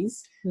of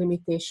these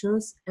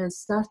limitations and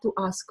start to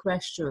ask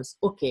questions?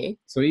 Okay.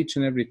 So each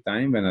and every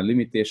time when a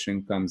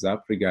limitation comes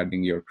up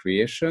regarding your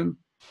creation,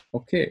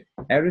 okay,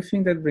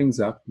 everything that brings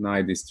up, now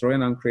I destroy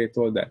and uncreate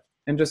all that.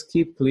 And just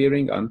keep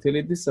clearing until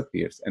it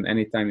disappears. And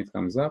anytime it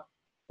comes up,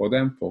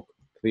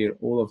 clear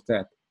all of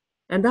that.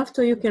 And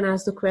after you can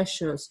ask the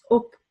questions,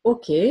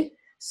 okay,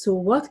 so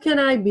what can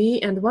I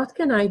be and what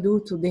can I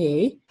do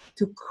today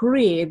to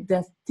create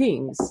that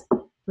things,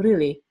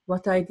 really,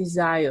 what I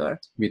desire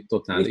with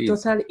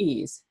total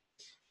ease.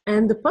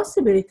 And the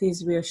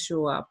possibilities will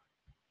show up.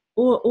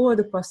 All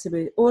the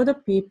possibilities, all the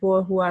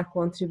people who are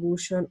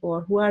contribution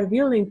or who are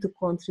willing to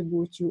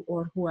contribute you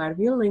or who are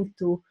willing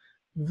to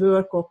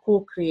work or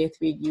co-create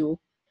with you,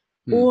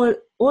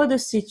 all the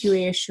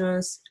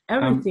situations,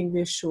 everything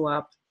will show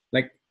up.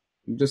 Like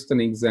just an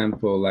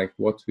example, like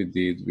what we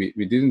did,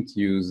 we didn't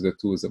use the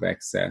tools of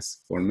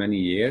Access for many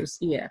years.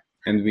 Yeah.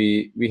 And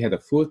we had a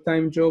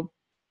full-time job,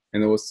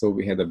 and also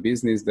we had a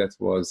business that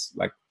was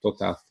like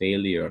total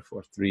failure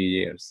for 3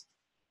 years.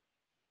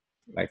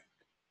 Like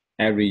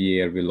every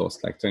year we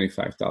lost like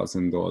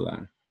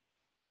 $25,000.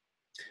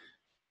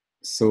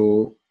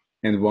 So,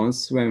 and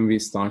once when we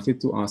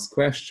started to ask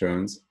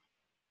questions,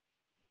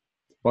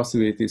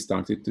 possibilities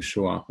started to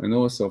show up. And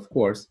also, of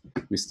course,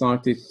 we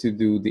started to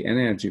do the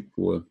energy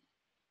pool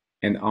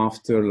And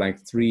after like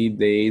 3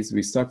 days,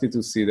 we started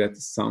to see that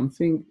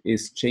something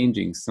is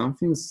changing.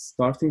 Something's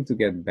starting to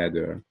get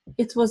better.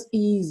 It was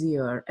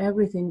easier.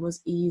 Everything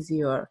was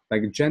easier.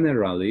 Like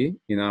generally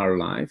in our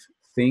life,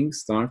 things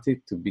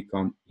started to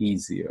become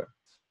easier.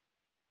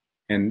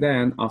 And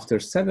then after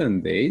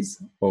 7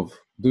 days of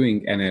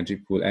doing energy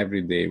pool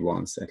every day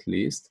once at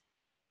least,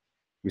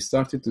 we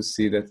started to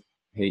see that,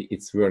 hey,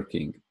 it's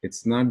working.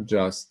 It's not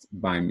just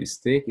by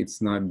mistake.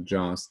 It's not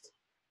just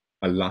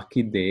a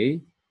lucky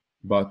day,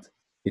 but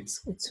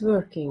it's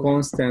working.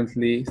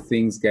 Constantly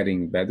things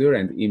getting better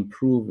and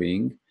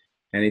improving,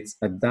 and it's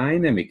a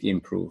dynamic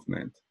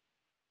improvement.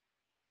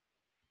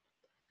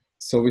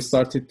 So we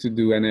started to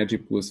do energy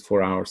pools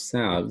for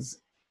ourselves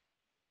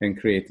and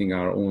creating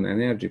our own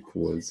energy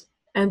pools.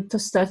 And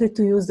started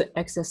to use the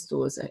Access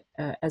tools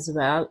as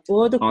well.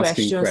 All the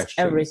questions,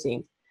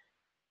 everything.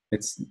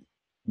 It's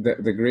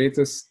the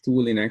greatest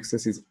tool in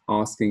Access is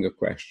asking a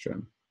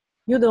question.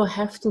 You don't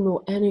have to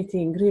know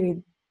anything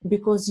really,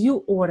 because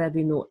you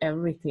already know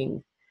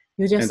everything.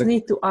 You just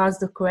need to ask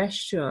the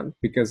question.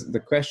 Because the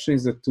question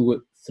is the tool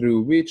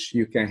through which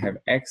you can have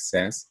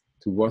access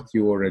to what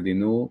you already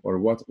know or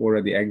what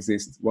already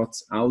exists,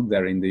 what's out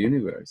there in the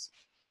universe.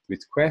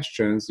 With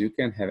questions, you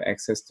can have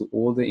access to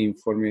all the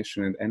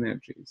information and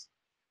energies.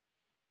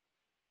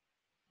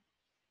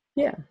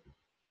 Yeah.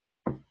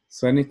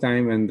 So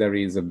anytime when there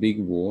is a big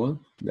wall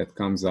that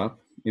comes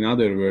up, in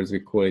other words, we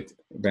call it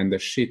when the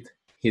shit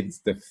hits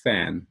the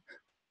fan.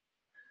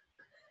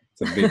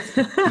 It's a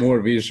bit more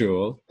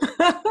visual.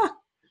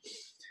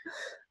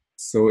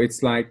 So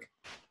it's like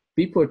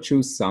people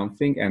choose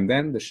something and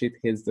then the shit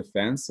hits the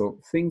fan. So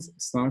things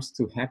starts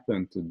to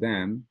happen to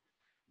them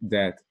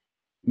that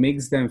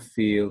makes them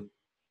feel,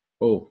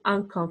 oh,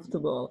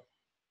 uncomfortable.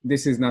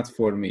 This is not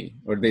for me.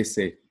 Or they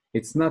say,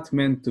 it's not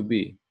meant to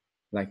be.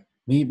 Like,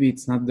 maybe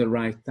it's not the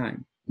right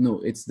time. No,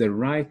 it's the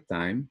right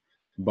time,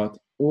 but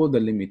all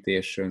the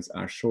limitations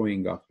are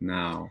showing up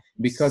now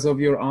because of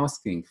your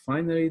asking.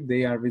 Finally,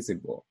 they are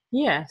visible.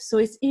 Yeah, so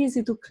it's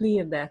easy to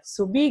clear that.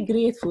 So be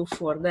grateful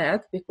for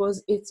that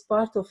because it's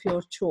part of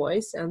your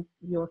choice and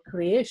your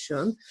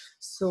creation.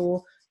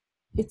 So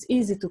it's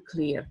easy to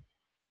clear.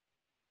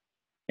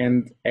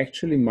 And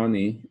actually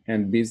money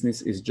and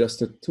business is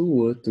just a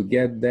tool to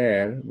get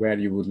there where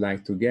you would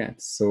like to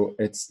get. So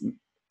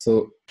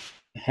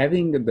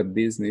having the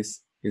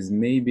business is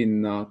maybe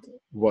not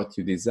what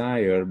you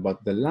desire,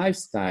 but the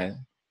lifestyle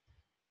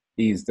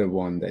is the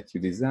one that you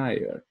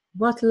desire.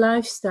 What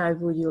lifestyle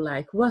would you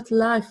like? What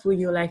life would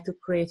you like to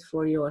create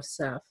for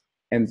yourself?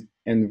 And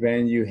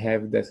when you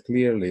have that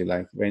clearly,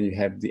 like when you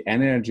have the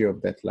energy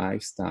of that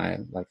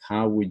lifestyle, like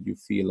how would you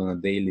feel on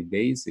a daily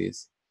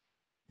basis?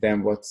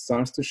 Then what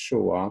starts to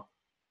show up,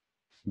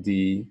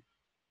 the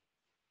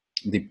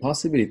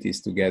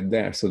possibilities to get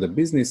there. So the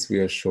business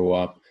will show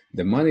up,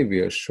 the money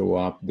will show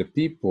up, the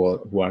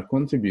people who are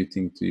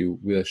contributing to you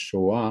will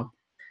show up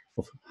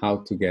of how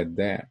to get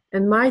there.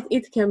 And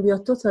it can be a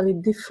totally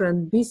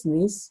different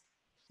business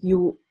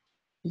you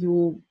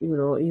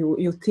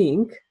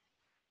think,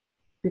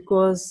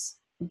 because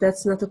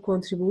that's not a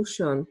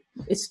contribution.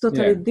 It's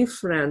totally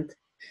different.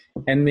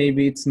 And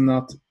maybe it's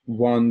not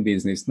one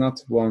business,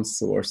 not one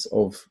source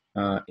of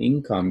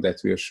income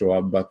that will show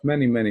up, but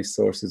many, many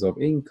sources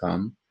of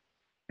income.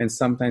 And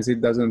sometimes it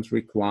doesn't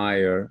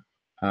require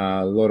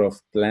a lot of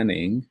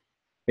planning.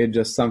 It's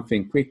just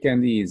something quick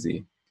and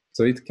easy.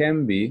 So it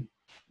can be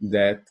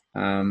that,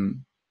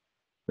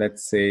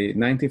 let's say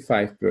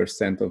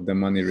 95% of the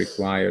money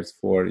required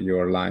for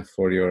your life,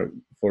 for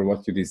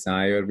what you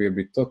desire, will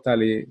be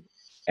totally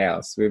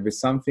else, will be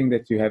something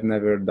that you have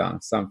never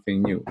done,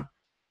 something new.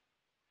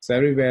 So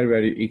everywhere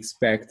where you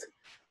expect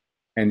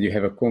and you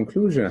have a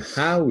conclusion,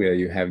 how will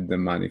you have the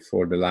money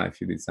for the life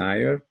you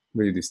desire?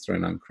 Will you destroy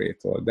and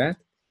uncreate all that?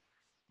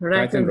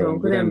 Right and wrong,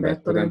 good and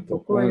bad, podem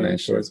pokolne,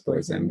 shorts,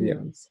 boys and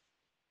beyonds.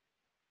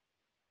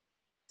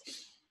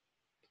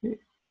 Okay.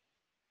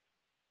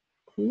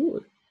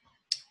 Cool.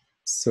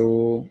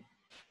 So,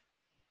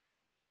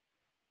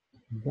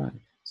 right.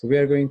 So we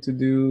are going to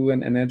do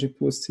an energy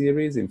pool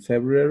series in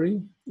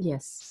February.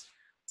 Yes.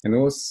 And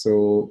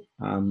also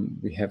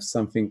we have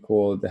something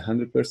called the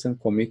 100%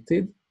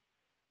 Committed.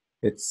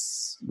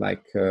 It's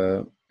like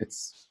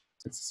it's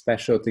a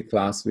specialty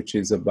class which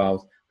is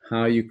about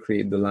how you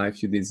create the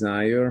life you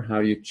desire, how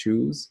you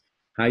choose,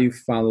 how you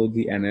follow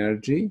the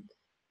energy.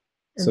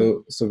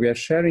 So we are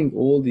sharing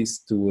all these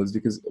tools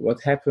because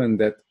what happened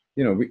that,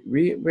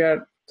 we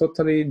are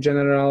totally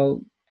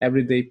general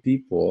everyday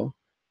people,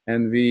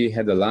 and we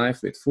had a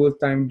life with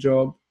full-time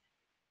job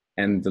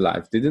and the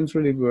life didn't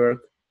really work.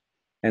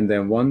 And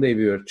then one day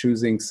we were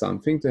choosing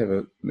something to have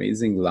an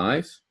amazing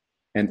life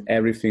and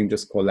everything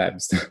just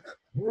collapsed.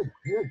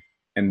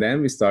 And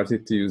then we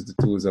started to use the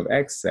tools of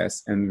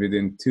Access, and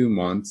within 2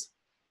 months,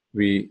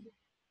 we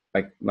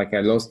like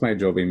I lost my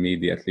job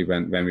immediately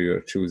when we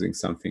were choosing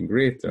something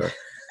greater.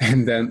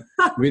 And then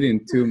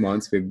within 2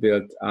 months, we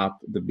built up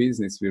the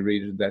business. We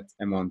reached that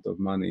amount of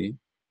money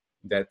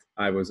that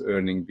I was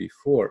earning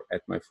before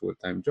at my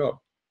full-time job.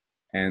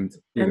 And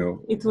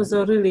it was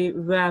a really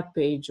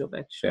well-paid job,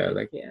 actually.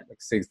 like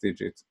 6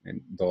 digits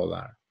in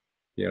dollar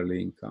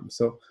yearly income.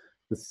 So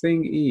the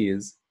thing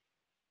is,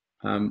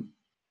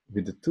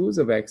 with the tools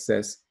of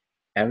Access,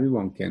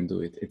 everyone can do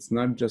it. It's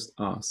not just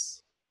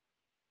us.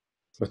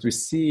 But we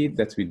see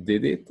that we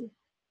did it,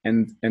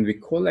 and we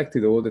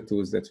collected all the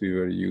tools that we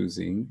were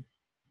using,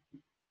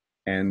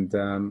 and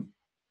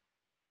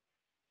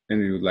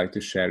we would like to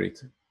share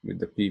it with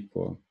the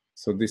people.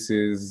 So this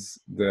is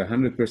the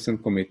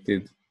 100%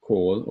 committed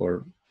call,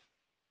 or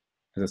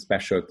as a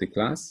specialty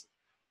class,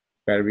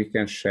 where we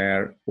can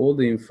share all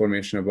the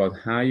information about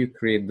how you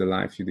create the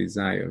life you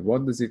desire.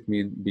 What does it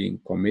mean being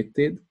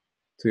committed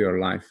to your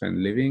life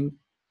and living?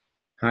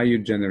 How you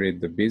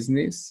generate the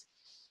business?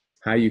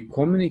 How you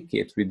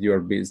communicate with your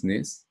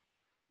business?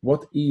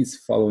 What is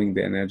following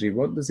the energy?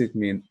 What does it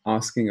mean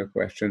asking a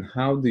question?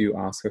 How do you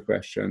ask a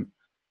question?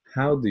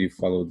 How do you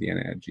follow the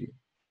energy?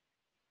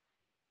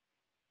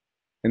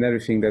 And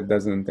everything that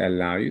doesn't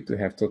allow you to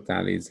have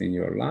total ease in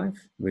your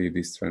life, where you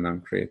destroy and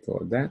uncreate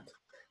all that.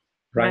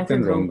 Right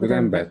and wrong, good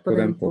and bad, put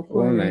and pop,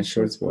 online,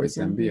 shorts, boys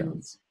and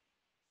beyonds.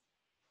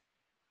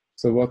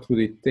 So what would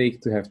it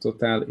take to have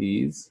total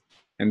ease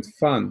and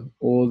fun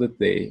all the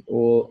day,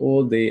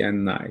 all day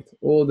and night,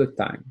 all the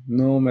time,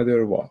 no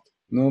matter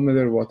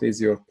what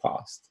is your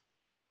past?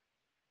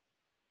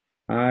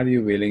 Are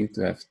you willing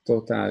to have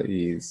total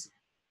ease?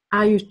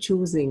 Are you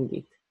choosing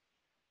it?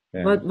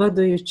 Yeah. What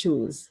do you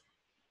choose?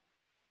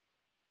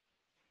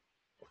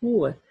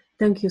 Cool.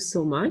 Thank you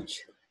so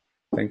much.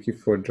 Thank you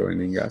for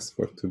joining us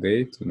for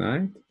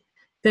tonight.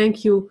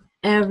 Thank you,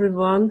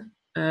 everyone,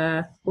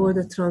 all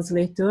the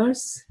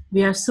translators.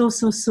 We are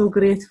so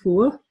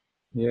grateful.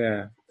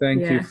 Yeah,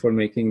 thank you for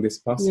making this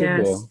possible.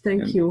 Yes,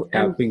 thank you.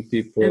 Helping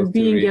people and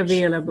being to reach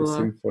available. This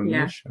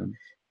information.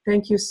 Yeah.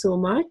 Thank you so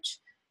much.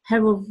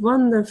 Have a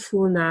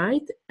wonderful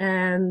night,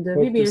 and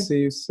hope to see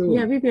you soon.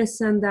 Yeah, we will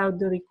send out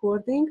the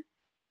recording,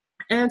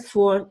 and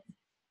for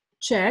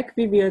check,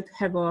 we will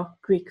have a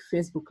quick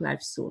Facebook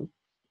Live soon.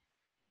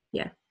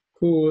 Yeah.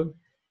 Cool.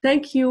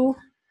 Thank you.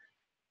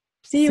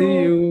 See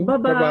you.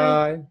 Bye-bye.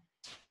 Bye-bye.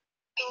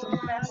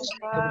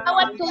 Ciao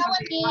a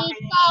tutti.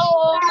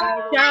 Ciao.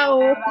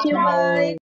 Ciao. Bye.